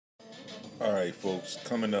All right, folks,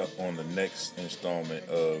 coming up on the next installment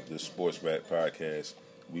of the Sports Rap Podcast,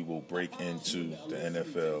 we will break into the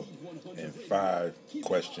NFL in 5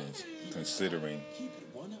 questions considering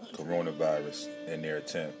coronavirus and their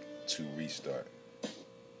attempt to restart.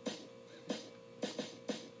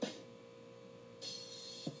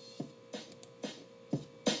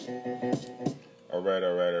 All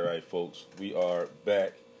right, folks. We are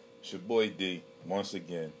back. It's your boy D once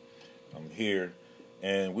again. I'm here,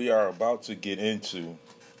 and we are about to get into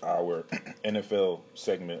our NFL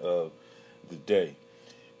segment of the day.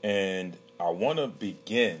 And I want to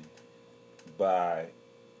begin by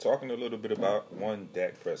talking a little bit about one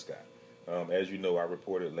Dak Prescott. As you know, I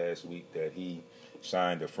reported last week that he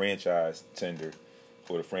signed a franchise tender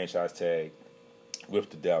for the franchise tag with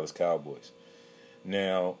the Dallas Cowboys.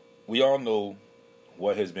 Now, we all know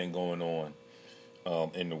what has been going on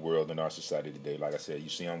in the world, in our society today. Like I said, you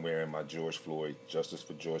see I'm wearing my George Floyd, Justice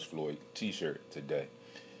for George Floyd t-shirt today.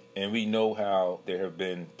 And we know how there have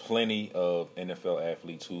been plenty of NFL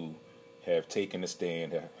athletes who have taken a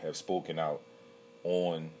stand, have spoken out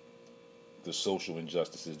on the social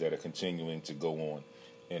injustices that are continuing to go on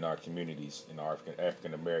in our communities, in our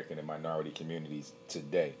African American and minority communities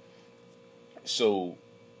today. So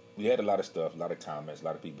we had a lot of stuff, a lot of comments, a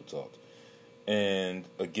lot of people talked. And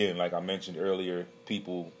again, like I mentioned earlier,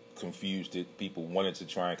 people confused it. People wanted to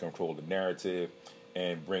try and control the narrative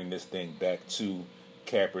and bring this thing back to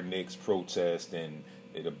Kaepernick's protest and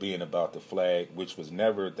it being about the flag, which was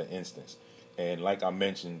never the instance. And like I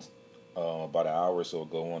mentioned about an hour or so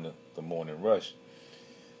ago on the Morning Rush,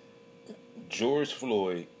 George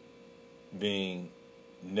Floyd being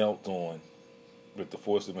knelt on with the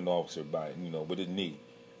force of an officer with his knee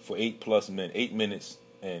for 8 minutes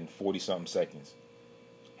and 40 something seconds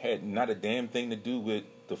had not a damn thing to do with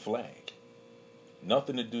the flag.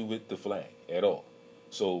 Nothing to do with the flag at all.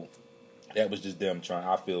 So that was just them trying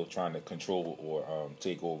to control or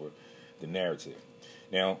take over the narrative.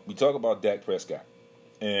 Now, we talk about Dak Prescott.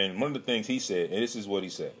 And one of the things he said, and this is what he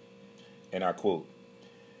said, and I quote,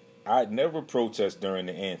 "I'd never protest during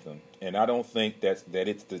the anthem, and I don't think that's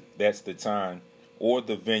the time or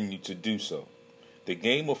the venue to do so. The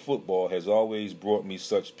game of football has always brought me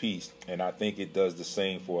such peace, and I think it does the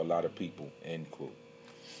same for a lot of people," end quote.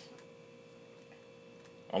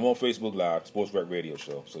 I'm on Facebook Live, Sports Rap Radio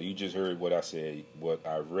Show, so you just heard what I said, what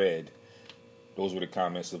I read. Those were the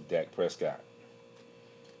comments of Dak Prescott.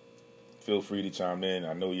 Feel free to chime in.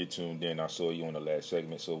 I know you're tuned in. I saw you on the last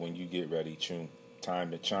segment, so when you get ready,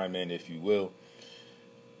 time to chime in if you will.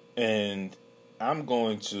 And I'm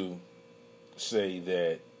going to say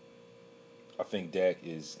that I think Dak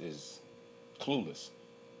is clueless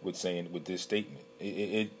with this statement.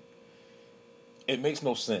 It makes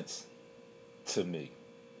no sense to me,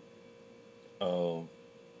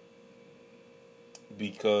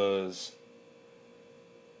 because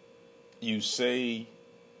you say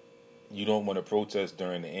you don't want to protest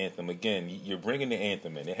during the anthem. Again, you're bringing the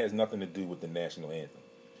anthem in. It has nothing to do with the national anthem.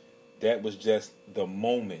 That was just the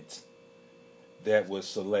moment that was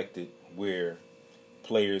selected where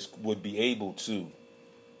players would be able to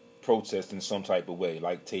protest in some type of way,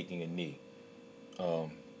 like taking a knee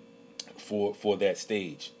for that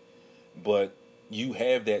stage. But you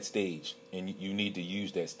have that stage, and you need to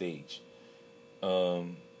use that stage.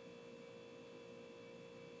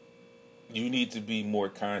 You need to be more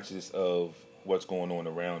conscious of what's going on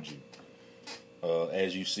around you.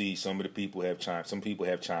 As you see, some people have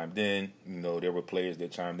chimed in. There were players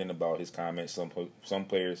that chimed in about his comments. Some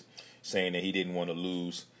players saying that he didn't want to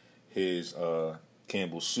lose his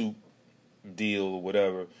Campbell soup deal or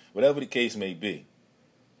whatever the case may be.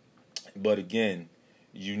 But again,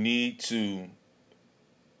 you need to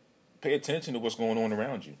pay attention to what's going on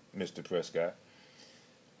around you, Mr. Prescott.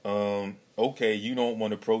 Okay, you don't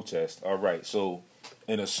want to protest. All right, so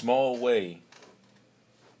in a small way,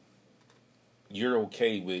 you're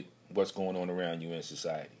okay with what's going on around you in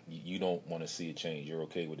society. You don't want to see a change. You're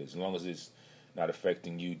okay with it as long as it's not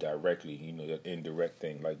affecting you directly. That indirect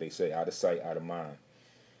thing, like they say, out of sight, out of mind.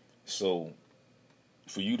 So,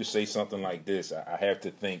 for you to say something like this, I have to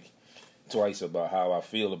think twice about how I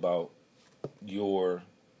feel about your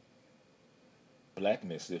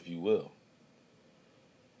blackness, if you will.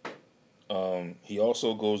 He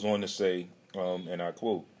also goes on to say, and I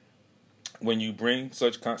quote, "When you bring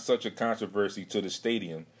such a controversy to the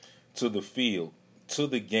stadium, to the field, to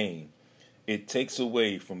the game, it takes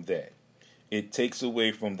away from that. It takes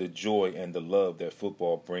away from the joy and the love that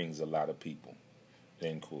football brings a lot of people,"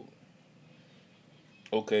 end quote.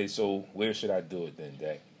 Okay, so where should I do it then,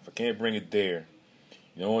 Dak? If I can't bring it there,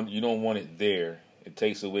 you don't want it there. It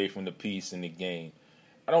takes away from the peace in the game.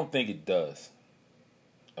 I don't think it does.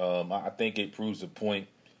 I think it proves a point.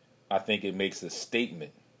 I think it makes a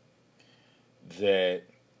statement that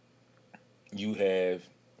you have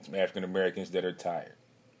some African Americans that are tired,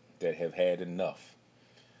 that have had enough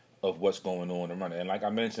of what's going on around it. And like I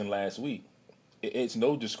mentioned last week, it's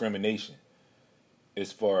no discrimination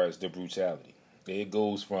as far as the brutality. It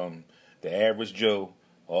goes from the average Joe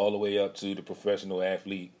all the way up to the professional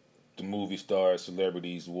athlete, the movie stars,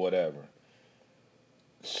 celebrities, whatever.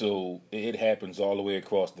 So it happens all the way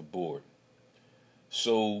across the board.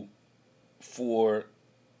 So for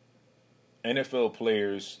NFL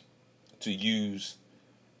players to use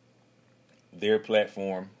their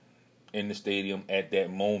platform in the stadium at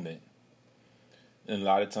that moment, and a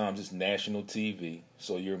lot of times it's national TV,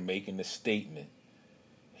 so you're making a statement,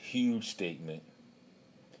 huge statement.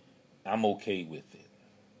 I'm okay with it.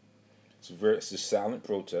 It's a silent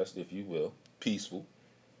protest, if you will, peaceful.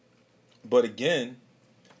 But again,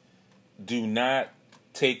 do not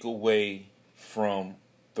take away from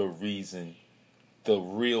the reason, the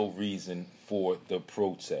real reason for the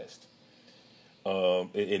protest.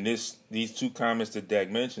 In these two comments that Dak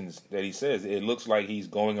mentions, that he says, it looks like he's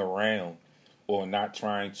going around or not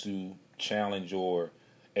trying to challenge or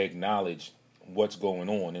acknowledge what's going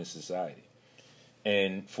on in society.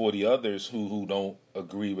 And for the others who don't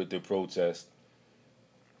agree with the protest,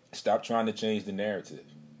 stop trying to change the narrative.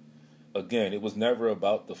 Again, it was never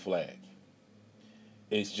about the flag.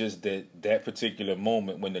 It's just that particular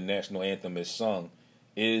moment when the national anthem is sung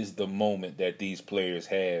is the moment that these players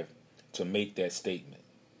have to make that statement.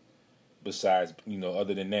 Besides,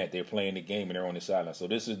 other than that, they're playing the game and they're on the sideline. So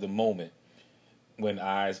this is the moment when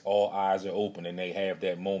all eyes are open and they have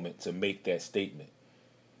that moment to make that statement.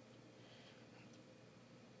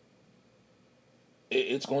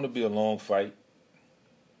 It's going to be a long fight.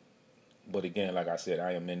 But again, like I said,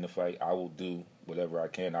 I am in the fight. I will do whatever I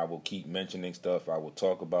can. I will keep mentioning stuff. I will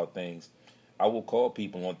talk about things. I will call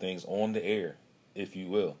people on things on the air, if you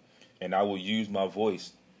will. And I will use my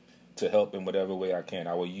voice to help in whatever way I can.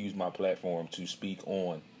 I will use my platform to speak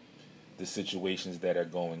on the situations that are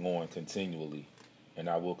going on continually. And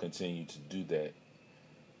I will continue to do that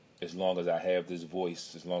as long as I have this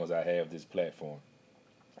voice, as long as I have this platform.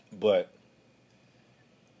 But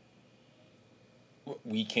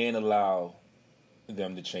we can't allow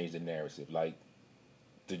them to change the narrative. Like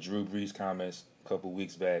the Drew Brees comments a couple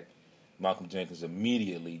weeks back, Malcolm Jenkins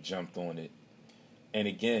immediately jumped on it. And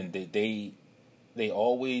again, they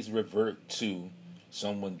always revert to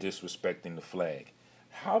someone disrespecting the flag.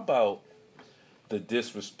 How about the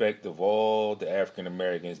disrespect of all the African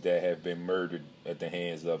Americans that have been murdered at the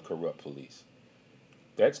hands of corrupt police?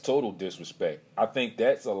 That's total disrespect. I think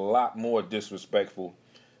that's a lot more disrespectful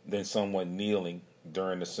than someone kneeling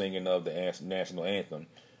during the singing of the national anthem.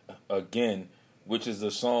 Again, which is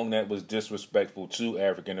a song that was disrespectful to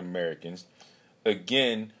African Americans.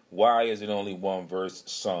 Again, why is it only one verse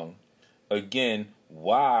sung? Again,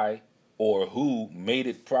 why or who made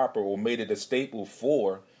it proper or made it a staple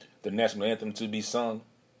for the national anthem to be sung,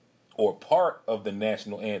 or part of the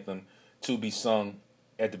national anthem to be sung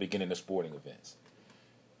at the beginning of sporting events?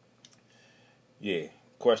 Yeah,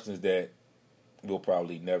 questions that we'll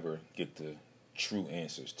probably never get the true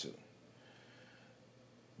answers to.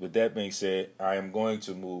 With that being said, I am going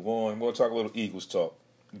to move on. We'll talk a little Eagles talk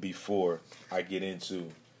before I get into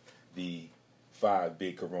the 5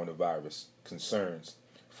 big coronavirus concerns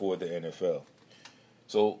for the NFL.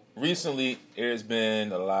 So recently, there's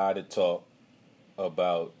been a lot of talk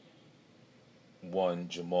about one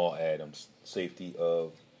Jamal Adams, safety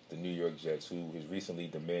of the New York Jets, who has recently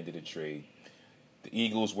demanded a trade. The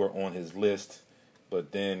Eagles were on his list,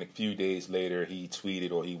 but then a few days later, he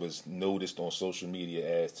tweeted, or he was noticed on social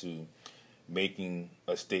media as to making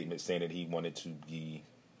a statement saying that he wanted to be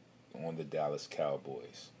on the Dallas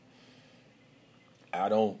Cowboys. I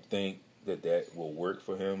don't think that will work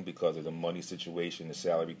for him because of the money situation, the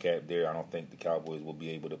salary cap there. I don't think the Cowboys will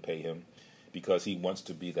be able to pay him because he wants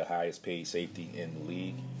to be the highest paid safety in the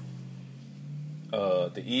league.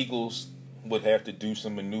 The Eagles would have to do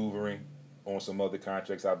some maneuvering on some other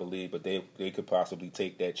contracts, I believe, but they could possibly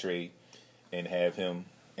take that trade and have him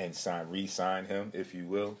and re-sign him, if you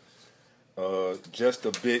will. Just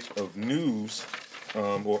a bit of news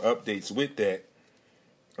or updates with that.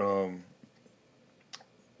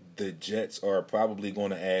 The Jets are probably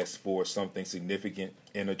going to ask for something significant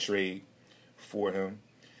in a trade for him.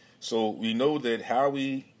 So we know that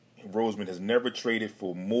Howie Roseman has never traded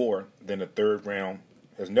for more than a third round,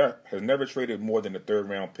 has never traded more than a third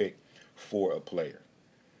round pick for a player.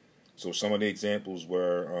 So some of the examples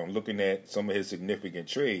were looking at some of his significant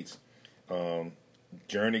trades.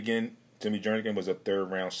 Jernigan Timmy Jernigan was a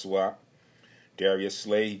third-round swap. Darius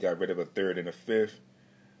Slay, he got rid of a third and a fifth.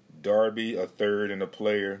 Darby, a third and a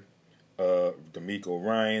player. D'Amico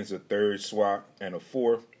Ryans, a third swap and a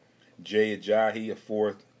fourth. Jay Ajayi, a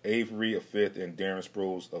fourth. Avery, a fifth. And Darren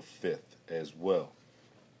Sproles, a fifth as well.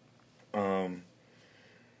 The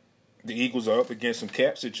Eagles are up against some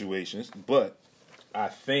cap situations, but I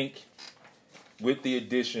think with the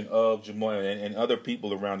addition of Jamal and other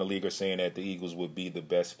people around the league are saying that the Eagles would be the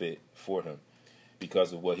best fit for him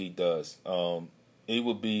because of what he does. I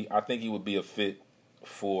think he would be a fit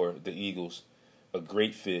for the Eagles, a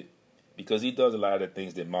great fit, because he does a lot of the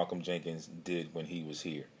things that Malcolm Jenkins did when he was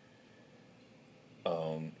here.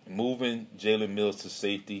 Moving Jalen Mills to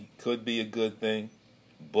safety could be a good thing,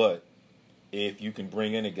 but if you can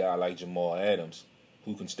bring in a guy like Jamal Adams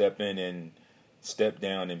who can step in and step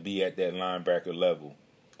down and be at that linebacker level,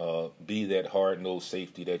 be that hard-nosed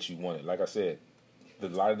safety that you wanted. Like I said, a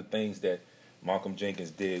lot of the things that Malcolm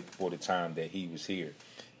Jenkins did for the time that he was here,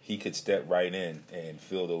 he could step right in and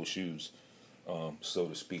fill those shoes, so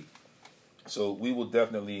to speak. So I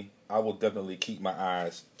will definitely keep my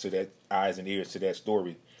eyes and ears to that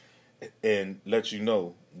story and let you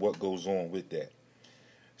know what goes on with that.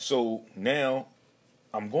 So now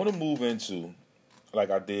I'm going to move into, like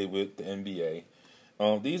I did with the NBA,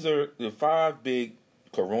 these are the 5 big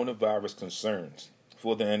coronavirus concerns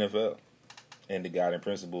for the NFL and the guiding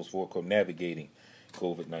principles for navigating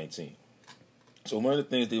COVID-19. So one of the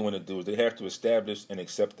things they want to do is they have to establish an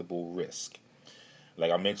acceptable risk.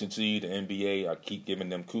 Like I mentioned to you, the NBA, I keep giving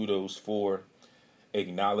them kudos for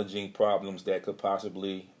acknowledging problems that could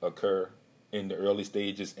possibly occur in the early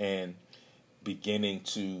stages and beginning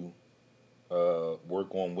to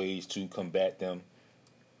work on ways to combat them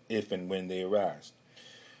if and when they arise.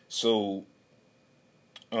 So,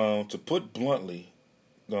 to put bluntly,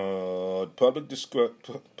 public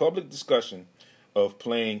discussion of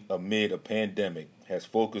playing amid a pandemic has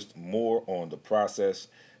focused more on the process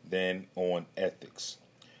than on ethics,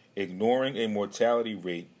 ignoring a mortality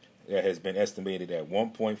rate that has been estimated at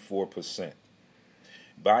 1.4%.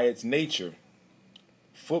 By its nature,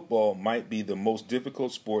 football might be the most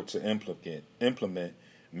difficult sport to implement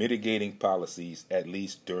mitigating policies, at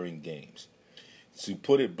least during games. To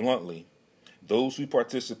put it bluntly, those who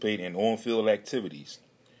participate in on-field activities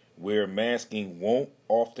where masking won't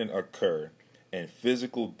often occur and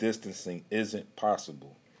physical distancing isn't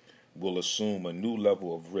possible will assume a new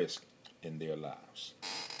level of risk in their lives.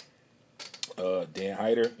 Dan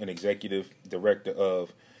Hyder, an executive director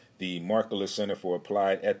of the Markkula Center for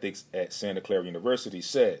Applied Ethics at Santa Clara University,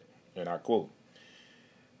 said, and I quote,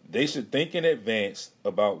 "They should think in advance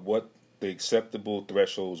about what the acceptable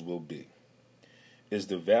thresholds will be. Is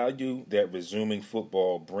the value that resuming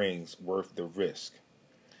football brings worth the risk?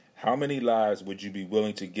 How many lives would you be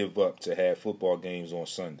willing to give up to have football games on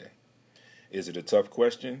Sunday? Is it a tough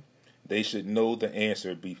question? They should know the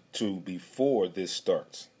answer before this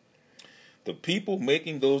starts. The people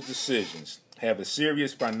making those decisions have a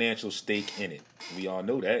serious financial stake in it. We all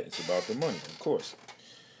know that. It's about the money, of course.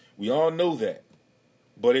 We all know that.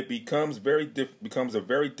 But it becomes a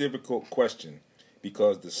very difficult question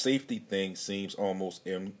because the safety thing seems almost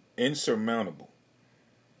insurmountable.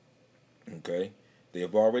 Okay? They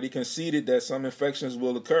have already conceded that some infections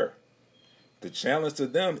will occur. The challenge to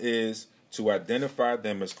them is to identify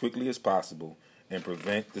them as quickly as possible and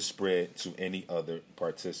prevent the spread to any other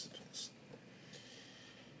participants."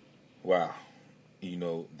 Wow.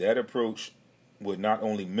 That approach would not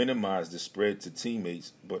only minimize the spread to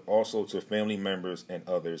teammates, but also to family members and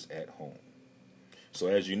others at home. So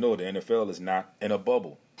as you know, the NFL is not in a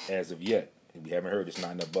bubble as of yet. If we haven't heard, it's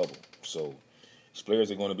not in a bubble. So players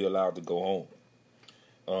are going to be allowed to go home.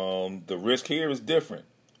 The risk here is different,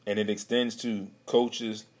 and it extends to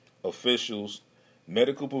coaches, officials,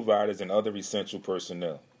 medical providers, and other essential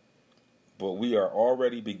personnel. But we are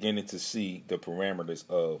already beginning to see the parameters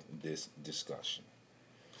of this discussion.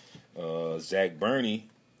 Zach Burney,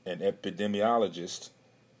 an epidemiologist,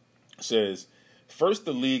 says, "First,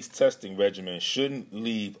 the league's testing regimen shouldn't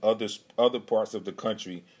leave other parts of the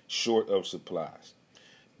country short of supplies.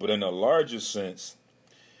 But in a larger sense,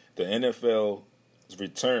 the NFL's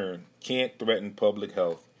return can't threaten public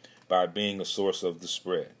health by being a source of the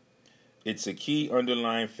spread. It's a key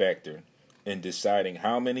underlying factor in deciding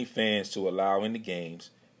how many fans to allow in the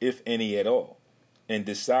games, if any at all, and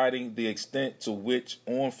deciding the extent to which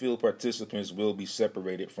on-field participants will be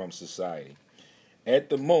separated from society. At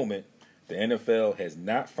the moment, the NFL has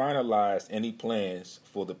not finalized any plans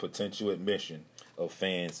for the potential admission of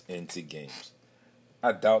fans into games."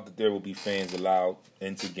 I doubt that there will be fans allowed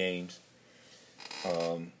into games.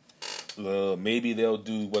 Maybe they'll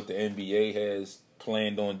do what the NBA has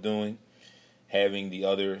planned on doing, having the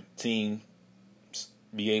other team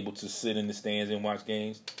be able to sit in the stands and watch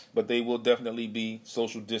games. But they will definitely be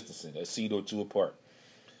social distancing, a seat or two apart.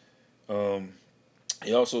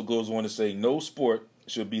 He also goes on to say no sport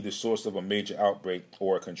should be the source of a major outbreak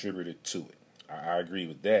or a contributor to it. I agree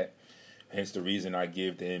with that. Hence the reason I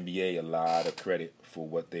give the NBA a lot of credit for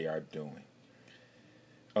what they are doing.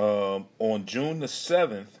 On June the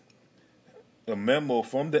 7th, a memo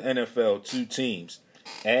from the NFL to teams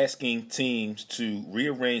asking teams to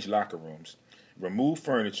rearrange locker rooms, remove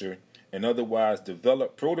furniture, and otherwise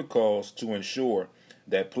develop protocols to ensure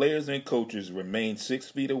that players and coaches remain 6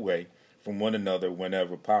 feet away from one another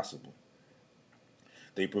whenever possible.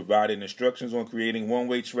 They provided instructions on creating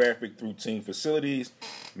one-way traffic through team facilities,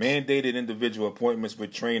 mandated individual appointments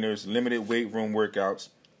with trainers, limited weight room workouts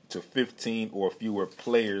to 15 or fewer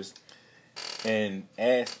players, and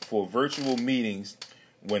asked for virtual meetings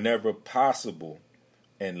whenever possible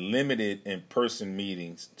and limited in-person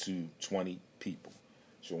meetings to 20 people.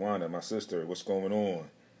 Shawana, my sister, what's going on?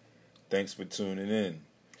 Thanks for tuning in.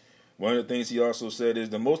 One of the things he also said is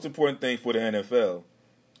the most important thing for the NFL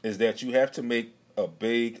is that you have to make a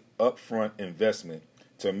big upfront investment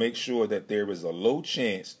to make sure that there is a low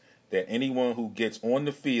chance that anyone who gets on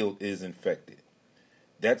the field is infected.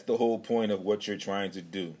 That's the whole point of what you're trying to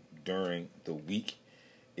do during the week.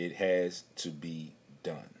 It has to be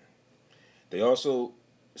done. They also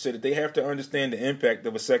said that they have to understand the impact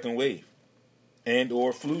of a second wave and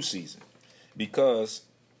or flu season, because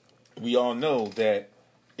we all know that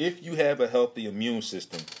if you have a healthy immune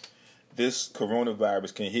system, this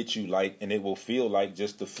coronavirus can hit you and it will feel like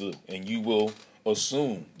just the flu, and you will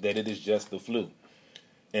assume that it is just the flu,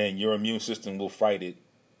 and your immune system will fight it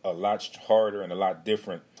a lot harder and a lot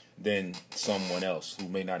different than someone else who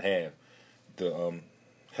may not have the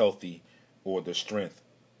healthy or the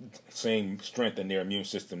same strength in their immune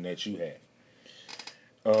system that you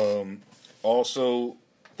have. Also,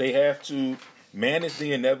 they have to manage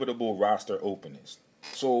the inevitable roster openings.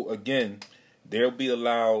 So again, they'll be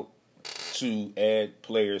allowed to add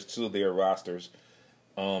players to their rosters.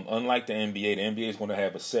 Unlike the NBA is going to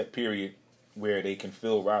have a set period where they can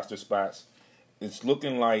fill roster spots. It's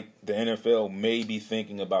looking like the NFL may be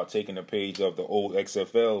thinking about taking a page of the old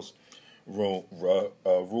XFL's rule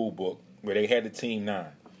book, where they had the Team 9,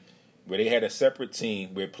 where they had a separate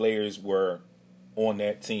team where players were on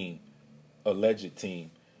that team, alleged team,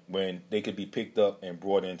 when they could be picked up and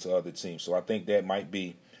brought into other teams. So I think that might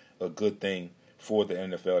be a good thing for the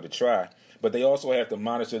NFL to try. But they also have to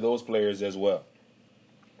monitor those players as well.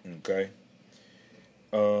 Okay?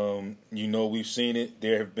 We've seen it.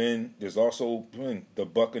 There's also been the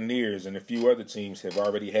Buccaneers and a few other teams have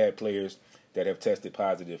already had players that have tested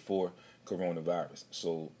positive for coronavirus.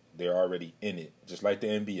 So they're already in it. Just like the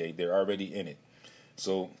NBA, they're already in it.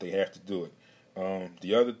 So they have to do it.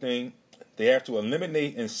 The other thing, they have to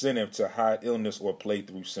eliminate incentive to hide illness or play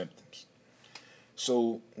through symptoms.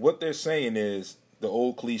 So what they're saying is the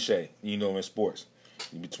old cliche, in sports,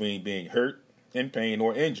 between being hurt, in pain,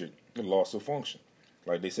 or injured, the loss of function.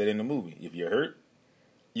 Like they said in the movie, if you're hurt,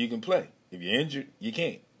 you can play. If you're injured, you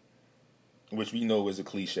can't. Which we know is a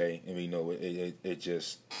cliche, and we know it's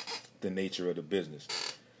just the nature of the business.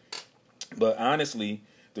 But honestly,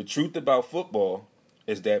 the truth about football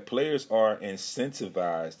is that players are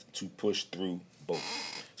incentivized to push through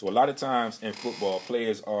both. So a lot of times in football,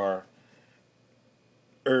 players are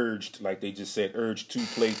urged, like they just said, urged to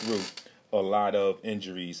play through a lot of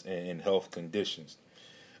injuries and health conditions.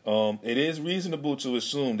 It is reasonable to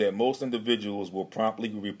assume that most individuals will promptly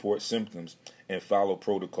report symptoms and follow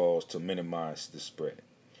protocols to minimize the spread.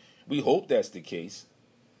 We hope that's the case,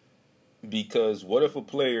 because what if a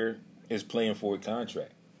player is playing for a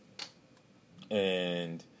contract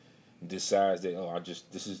and decides that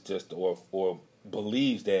or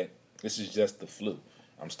believes that this is just the flu?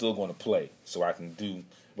 I'm still going to play so I can do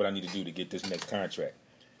what I need to do to get this next contract.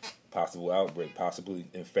 Possible outbreak, possibly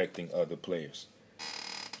infecting other players.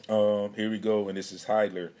 Here we go, and this is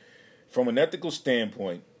Heidler. From an ethical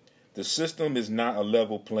standpoint, the system is not a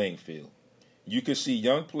level playing field. You could see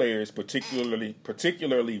young players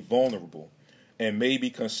particularly vulnerable and may be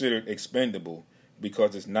considered expendable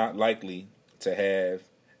because it's not likely they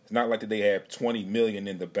have 20 million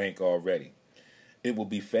in the bank already. It will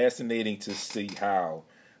be fascinating to see how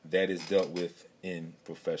that is dealt with in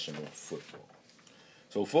professional football.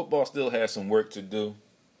 So football still has some work to do,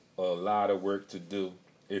 a lot of work to do,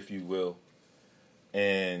 if you will,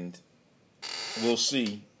 and we'll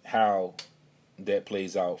see how that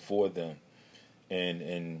plays out for them,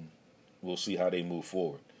 and we'll see how they move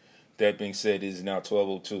forward. That being said, it is now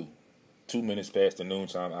 12:02. 2 minutes past the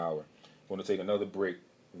noontime hour. I'm going to take another break.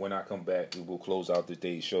 When I come back, we will close out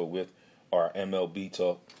today's show with our MLB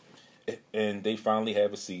talk. And they finally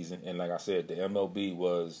have a season. And like I said, the MLB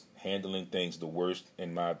was handling things the worst,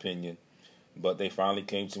 in my opinion. But they finally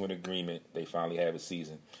came to an agreement. They finally have a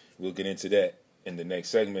season. We'll get into that in the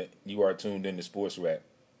next segment. You are tuned in to Sports Rap,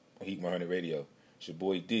 Heat 100 Radio. It's your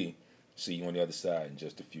boy D. See you on the other side in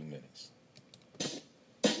just a few minutes.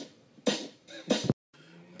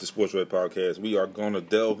 The Sports Rap Podcast, we are going to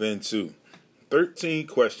delve into 13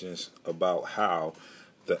 questions about how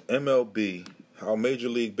the MLB, how Major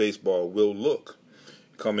League Baseball will look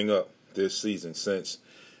coming up this season, since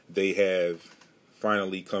they have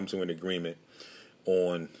finally come to an agreement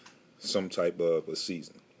on some type of a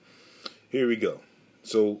season. Here we go.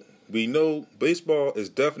 So we know baseball is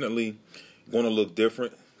definitely going to look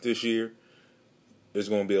different this year. It's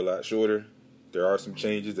going to be a lot shorter. There are some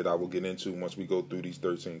changes that I will get into once we go through these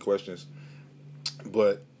 13 questions.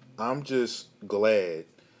 But I'm just glad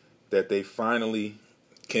that they finally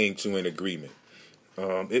came to an agreement.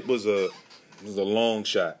 It was a long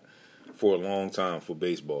shot for a long time for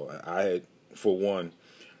baseball. I had, for one,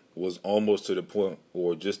 was almost to the point,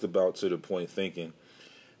 or just about to the point, thinking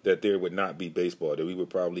that there would not be baseball, that we would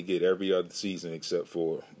probably get every other season except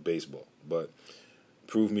for baseball. But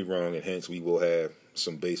prove me wrong, and hence we will have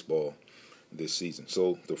some baseball this season.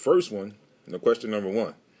 So the first one, question number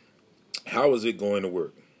one, how is it going to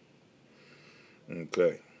work?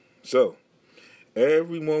 Okay, so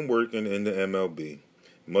everyone working in the MLB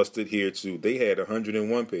must adhere to, they had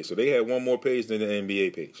 101 pages, so they had one more page than the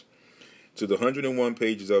NBA page, to the 101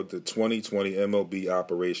 pages of the 2020 MLB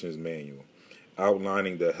Operations Manual,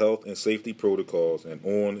 outlining the health and safety protocols and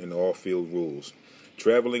on and off field rules,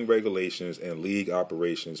 traveling regulations, and league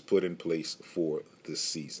operations put in place for the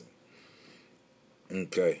season.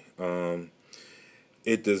 Okay,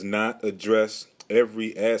 it does not address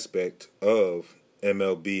every aspect of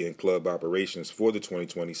MLB and club operations for the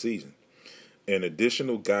 2020 season. And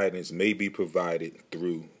additional guidance may be provided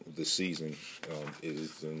through the season, it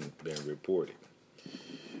has been reported.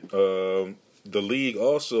 The league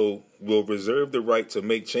also will reserve the right to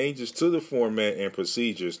make changes to the format and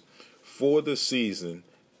procedures for the season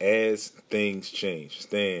as things change.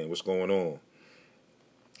 Stan, what's going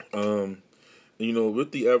on?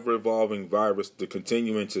 With the ever-evolving virus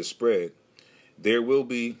continuing to spread, there will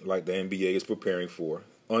be, like the NBA is preparing for,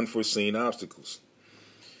 unforeseen obstacles.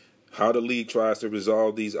 How the league tries to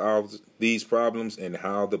resolve these problems and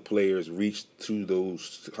how the players react to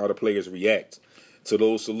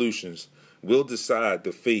those solutions will decide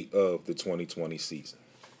the fate of the 2020 season.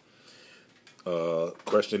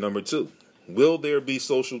 Question number 2. Will there be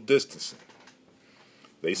social distancing?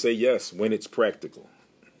 They say yes, when it's practical.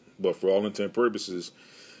 But for all intent and purposes,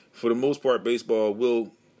 for the most part, baseball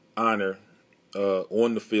will honor,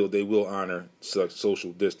 on the field, they will honor such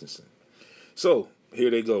social distancing. So,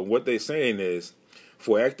 here they go. What they're saying is,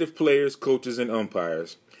 for active players, coaches, and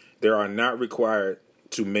umpires, they are not required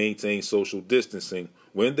to maintain social distancing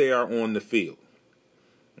when they are on the field.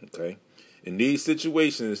 Okay? In these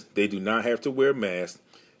situations, they do not have to wear masks.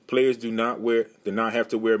 Players do not have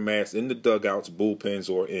to wear masks in the dugouts,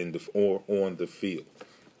 bullpens, or on the field.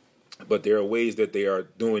 But there are ways that they are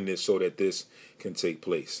doing this so that this can take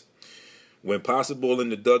place. When possible in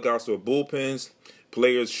the dugouts or bullpens,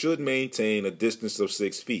 players should maintain a distance of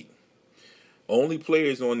 6 feet. Only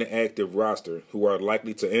players on the active roster who are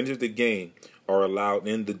likely to enter the game are allowed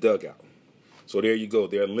in the dugout. So there you go.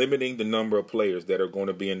 They're limiting the number of players that are going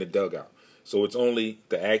to be in the dugout. So it's only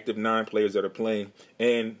the active 9 players that are playing,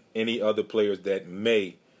 and any other players that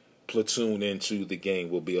may platoon into the game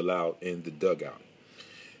will be allowed in the dugout.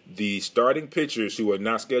 The starting pitchers who are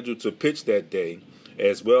not scheduled to pitch that day,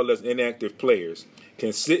 as well as inactive players,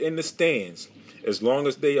 can sit in the stands as long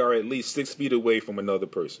as they are at least 6 feet away from another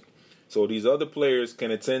person. So these other players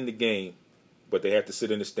can attend the game, but they have to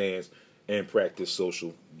sit in the stands and practice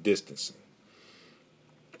social distancing.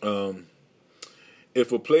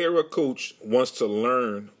 If a player or coach wants to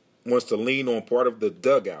lean on part of the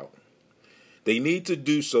dugout, they need to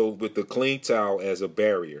do so with a clean towel as a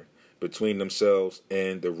barrier between themselves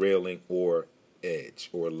and the railing or edge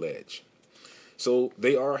or ledge. So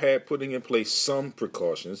they are putting in place some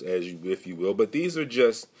precautions, if you will, but these are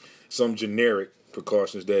just some generic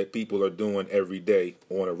precautions that people are doing every day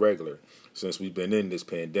on a regular since we've been in this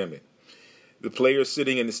pandemic. The players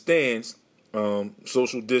sitting in the stands,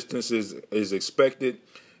 social distance is expected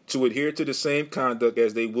to adhere to the same conduct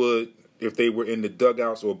as they would if they were in the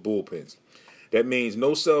dugouts or bullpens. That means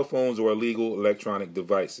no cell phones or illegal electronic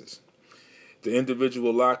devices. The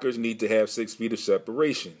individual lockers need to have 6 feet of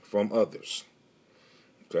separation from others.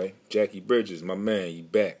 Okay, Jackie Bridges, my man, you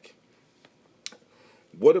back.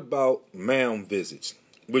 What about mound visits,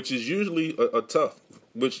 which is usually a tough,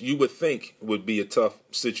 which you would think would be a tough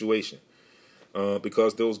situation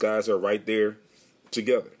because those guys are right there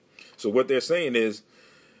together. So what they're saying is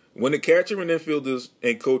when the catcher and infielders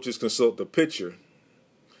and coaches consult the pitcher,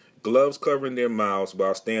 gloves covering their mouths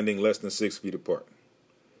while standing less than 6 feet apart.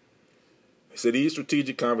 So these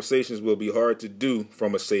strategic conversations will be hard to do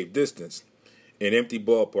from a safe distance. In empty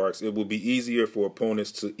ballparks, it will be easier for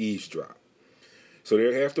opponents to eavesdrop. So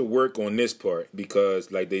they have to work on this part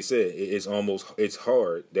because, like they said, it's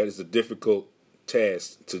hard. That is a difficult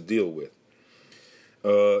task to deal with.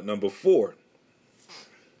 Number 4.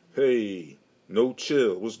 Hey, no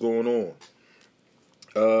chill. What's going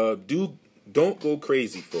on? Don't go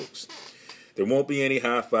crazy, folks. There won't be any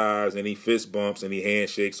high fives, any fist bumps, any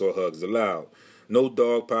handshakes or hugs allowed. No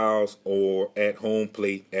dog piles or at home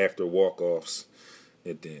plate after walk-offs.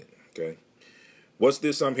 It did. Okay. What's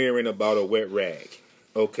this I'm hearing about a wet rag?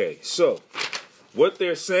 Okay, so what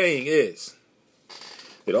they're saying is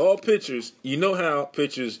that all pitchers, you know how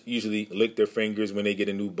pitchers usually lick their fingers when they get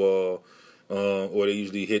a new ball, or they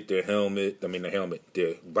usually hit their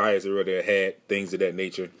their visor or their hat, things of that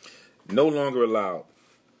nature. No longer allowed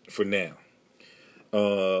for now.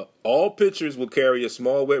 All pitchers will carry a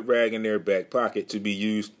small wet rag in their back pocket to be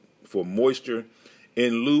used for moisture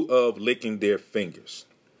in lieu of licking their fingers.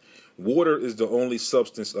 Water is the only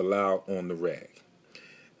substance allowed on the rag.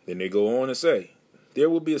 Then they go on to say, there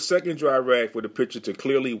will be a second dry rag for the pitcher to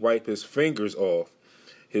clearly wipe his fingers off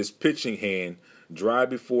his pitching hand dry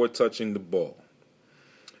before touching the ball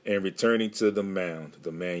and returning to the mound.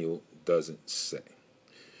 The manual doesn't say.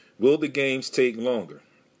 Will the games take longer?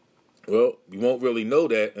 Well, we won't really know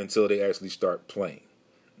that until they actually start playing.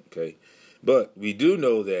 Okay, but we do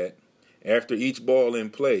know that after each ball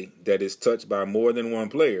in play that is touched by more than one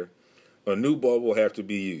player, a new ball will have to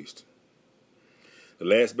be used. The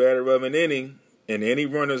last batter of an inning and any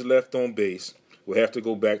runners left on base will have to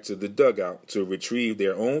go back to the dugout to retrieve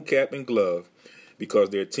their own cap and glove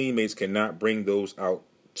because their teammates cannot bring those out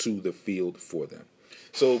to the field for them.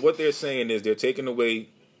 So what they're saying is they're taking away,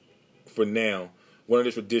 for now, one of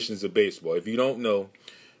the traditions of baseball. If you don't know,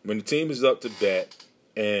 when the team is up to bat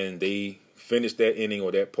and they finish that inning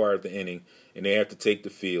or that part of the inning and they have to take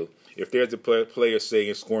the field, if there's a player, say,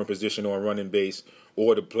 in scoring position on running base,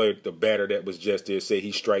 or the batter that was just there, say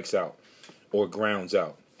he strikes out or grounds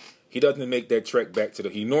out, he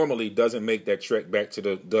normally doesn't make that trek back to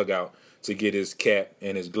the dugout to get his cap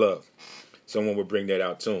and his glove. Someone would bring that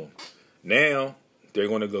out to him. Now they're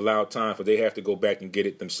going to allow time for they have to go back and get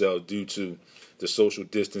it themselves due to the social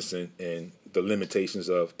distancing and the limitations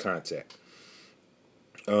of contact.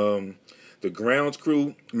 The grounds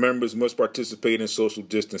crew members must participate in social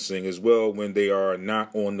distancing as well when they are not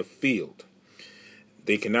on the field.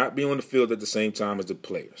 They cannot be on the field at the same time as the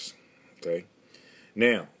players. Okay.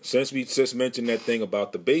 Now, since we just mentioned that thing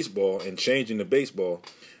about the baseball and changing the baseball,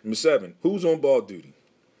 number 7, who's on ball duty?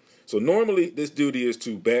 So normally this duty is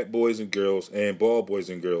to bat boys and girls and ball boys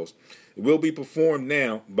and girls. It will be performed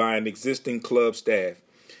now by an existing club staff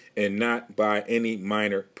and not by any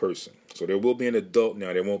minor person. So there will be an adult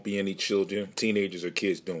now. There won't be any children, teenagers, or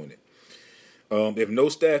kids doing it. If no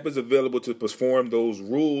staff is available to perform those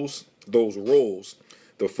roles,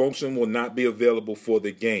 the function will not be available for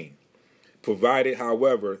the game. Provided,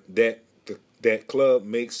 however, that that club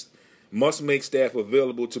must make staff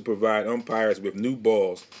available to provide umpires with new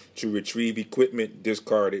balls to retrieve equipment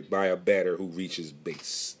discarded by a batter who reaches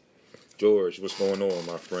base. George, what's going on,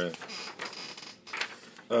 my friend?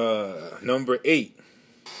 Number 8.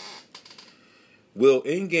 Will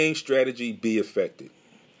in-game strategy be affected?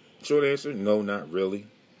 Short answer, no, not really.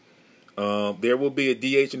 There will be a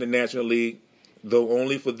DH in the National League, though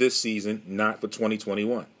only for this season, not for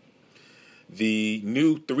 2021. The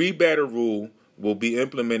new 3-batter rule will be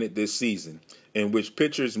implemented this season, in which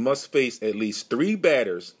pitchers must face at least 3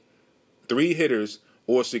 batters, 3 hitters,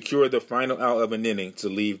 or secure the final out of an inning to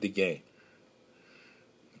leave the game.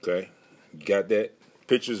 Okay, you got that?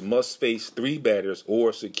 Pitchers must face 3 batters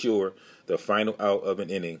or secure the final out of an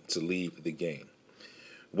inning to leave the game.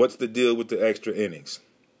 What's the deal with the extra innings?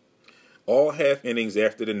 All half innings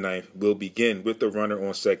after the 9th will begin with the runner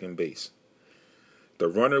on second base. The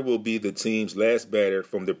runner will be the team's last batter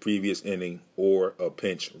from the previous inning or a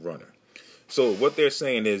pinch runner. So what they're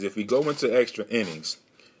saying is if we go into extra innings,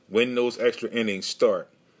 when those extra innings start,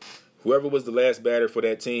 whoever was the last batter for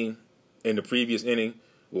that team in the previous inning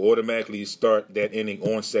will automatically start that inning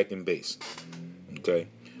on second base. Okay.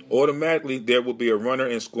 Automatically, there will be a runner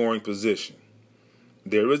in scoring position.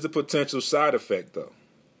 There is a potential side effect, though.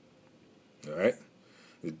 All right.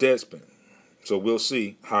 The Deadspin. So we'll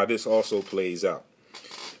see how this also plays out.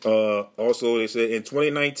 Also, they said in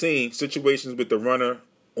 2019, situations with the runner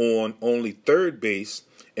on only third base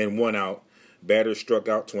and one out, batters struck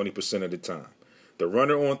out 20% of the time. The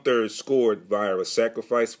runner on third scored via a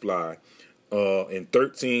sacrifice fly in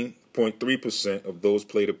 13.3% of those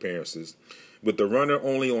plate appearances. With the runner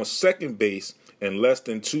only on second base and less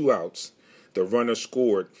than two outs, the runner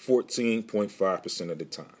scored 14.5% of the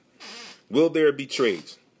time. Will there be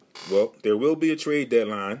trades? Well, there will be a trade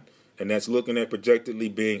deadline, and that's looking at projectedly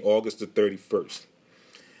being August the 31st.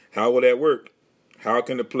 How will that work? How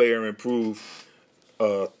can the player improve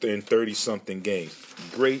in 30-something games?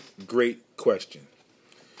 Great question.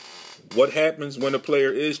 What happens when a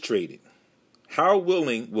player is traded? How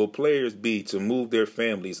willing will players be to move their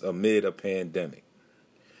families amid a pandemic?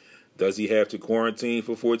 Does he have to quarantine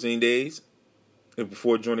for 14 days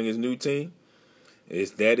before joining his new team?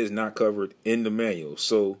 That is not covered in the manual.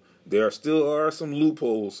 So there still are some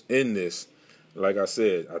loopholes in this. Like I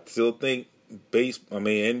said, I still think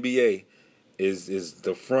NBA is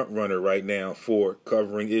the front runner right now for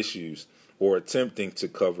covering issues or attempting to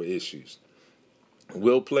cover issues.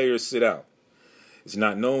 Will players sit out? It's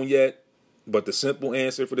not known yet, but the simple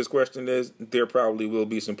answer for this question is there probably will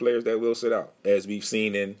be some players that will sit out, as we've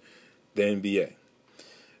seen in the NBA.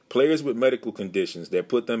 Players with medical conditions that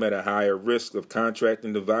put them at a higher risk of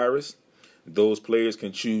contracting the virus, those players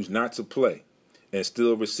can choose not to play and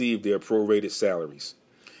still receive their prorated salaries.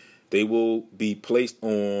 They will be placed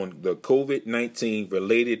on the COVID-19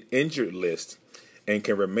 related injured list and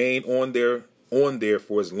can remain on there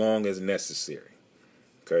for as long as necessary.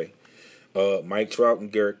 Okay. Mike Trout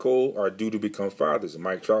and Garrett Cole are due to become fathers.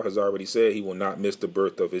 Mike Trout has already said he will not miss the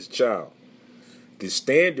birth of his child. The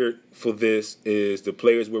standard for this is the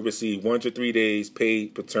players will receive 1 to 3 days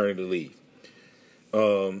paid paternity leave.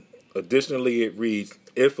 Additionally, it reads,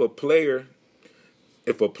 if a player's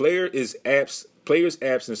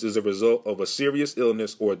absence is a result of a serious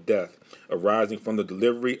illness or death arising from the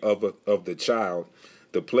delivery of the child,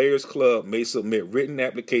 the players' club may submit written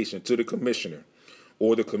application to the commissioner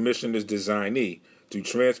or the commissioner's designee to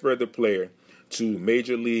transfer the player to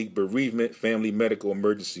Major League Bereavement Family Medical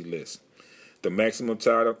Emergency List. The maximum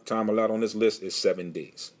time allowed on this list is 7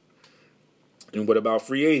 days. And what about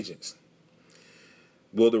free agents?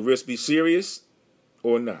 Will the risk be serious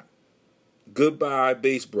or not? Goodbye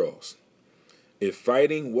base brawls. If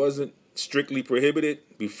fighting wasn't strictly prohibited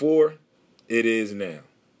before, it is now.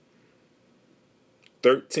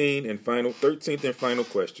 13th and final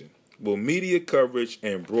question. Will media coverage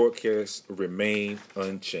and broadcasts remain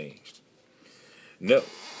unchanged? No,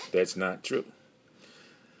 that's not true.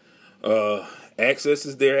 Access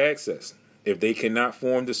is their access. If they cannot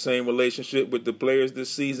form the same relationship with the players this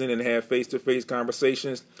season and have face-to-face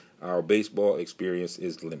conversations, our baseball experience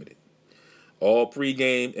is limited. All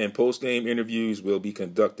pregame and postgame interviews will be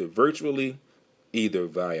conducted virtually, either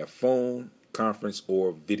via phone, conference,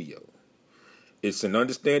 or video. It's an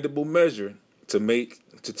understandable measure to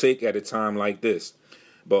take at a time like this,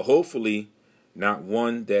 but hopefully not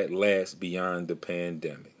one that lasts beyond the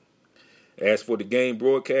pandemic. As for the game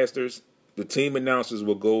broadcasters, the team announcers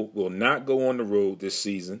will not go on the road this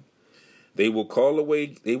season. They will call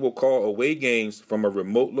away games from a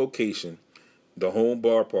remote location, the home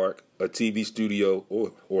ballpark, a TV studio,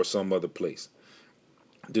 or some other place.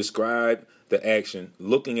 Describe the action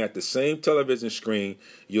looking at the same television screen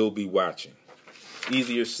you'll be watching.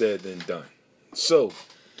 Easier said than done. So,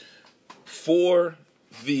 for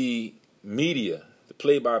the media, the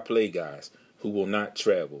play-by-play guys who will not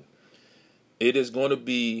travel, it is going to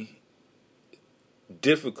be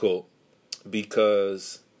difficult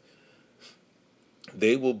because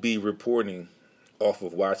they will be reporting off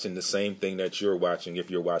of watching the same thing that you're watching if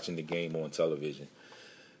you're watching the game on television.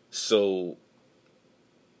 So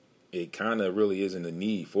it kind of really isn't a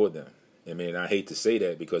need for them. I mean, I hate to say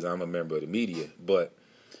that because I'm a member of the media, but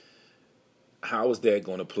how is that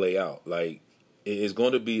going to play out? Like, it's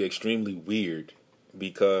going to be extremely weird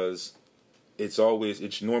because it's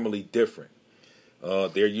normally different.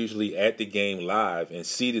 They're usually at the game live and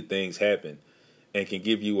see the things happen and can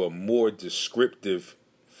give you a more descriptive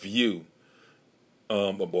view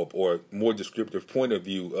or more descriptive point of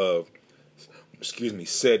view of,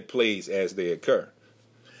 said plays as they occur.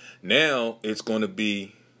 Now it's going to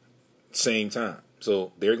be same time.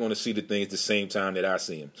 So they're going to see the things the same time that I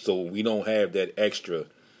see them. So we don't have that extra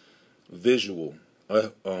visual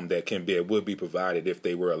that would be provided if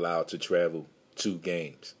they were allowed to travel to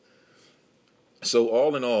games. So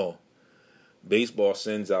all in all, baseball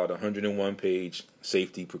sends out a 101-page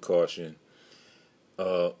safety precaution,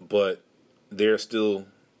 but there are still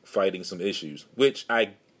fighting some issues, which I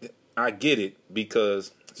get it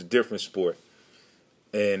because it's a different sport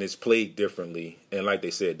and it's played differently. And like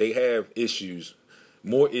they said, they have issues,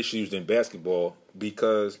 more issues than basketball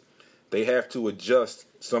because they have to adjust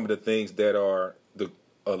some of the things that are the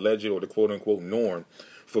alleged or the quote-unquote norm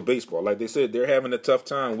for baseball. Like they said, they're having a tough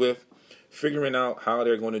time with figuring out how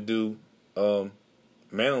they're going to do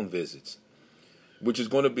mound visits, which is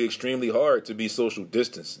going to be extremely hard to be social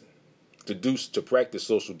distancing, to practice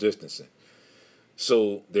social distancing.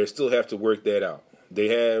 So they still have to work that out.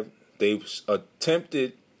 They've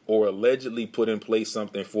attempted or allegedly put in place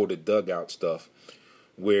something for the dugout stuff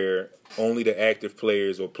where only the active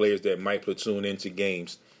players or players that might platoon into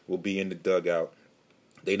games will be in the dugout.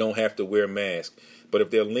 They don't have to wear masks. But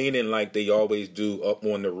if they're leaning like they always do up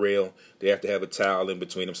on the rail, they have to have a towel in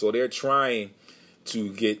between them. So they're trying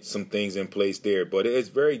to get some things in place there. But it's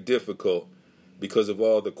very difficult because of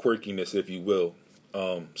all the quirkiness, if you will,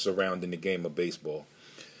 surrounding the game of baseball.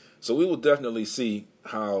 So we will definitely see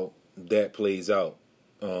how that plays out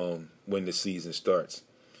when the season starts.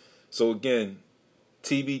 So again,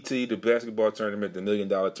 TBT, the basketball tournament, the $1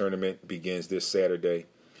 Million Tournament, begins this Saturday,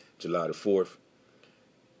 July the 4th.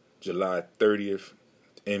 July 30th,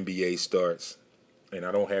 NBA starts. And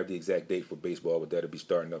I don't have the exact date for baseball, but that'll be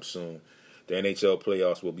starting up soon. The NHL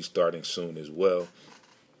playoffs will be starting soon as well.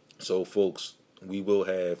 So, folks, we will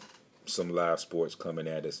have some live sports coming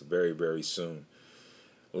at us very, very soon.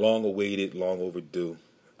 Long awaited, long overdue.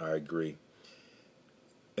 I agree.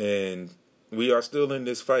 And we are still in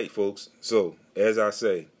this fight, folks. So, as I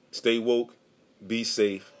say, stay woke, be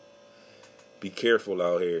safe, be careful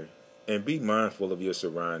out here, and be mindful of your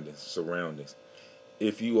surroundings.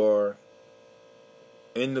 If you are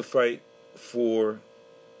in the fight for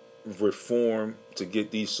reform to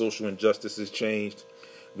get these social injustices changed,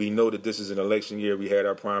 we know that this is an election year. We had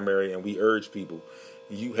our primary, and we urge people,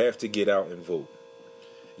 you have to get out and vote.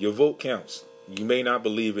 Your vote counts. You may not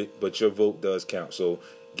believe it, but your vote does count. So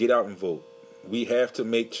get out and vote. We have to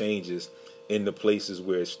make changes in the places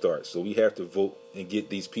where it starts. So we have to vote and get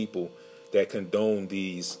these people that condone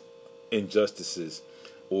these injustices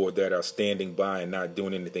or that are standing by and not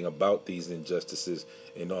doing anything about these injustices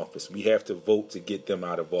in office. We have to vote to get them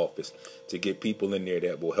out of office, to get people in there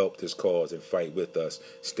that will help this cause and fight with us,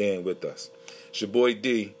 stand with us. It's your boy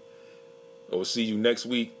D. I will see you next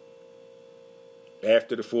week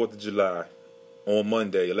after the 4th of July on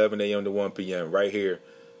Monday, 11 a.m. to 1 p.m. right here,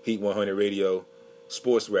 Heat 100 Radio,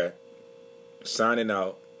 Sports Rap. Signing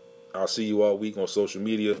out. I'll see you all week on social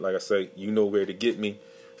media. Like I say, you know where to get me.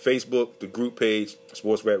 Facebook, the group page,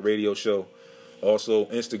 Sports Rap Radio Show. Also,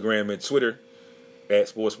 Instagram and Twitter at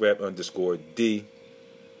SportsRap_D.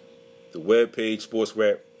 The webpage,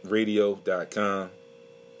 SportsRapRadio.com.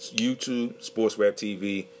 YouTube, Sports Rap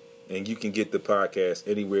TV. And you can get the podcast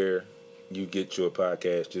anywhere you get your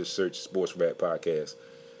podcast. Just search Sports Rap Podcast.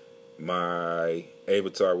 My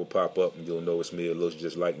avatar will pop up and you'll know it's me. It looks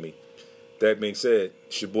just like me. That being said,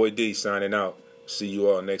 it's your boy D signing out. See you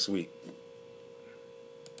all next week.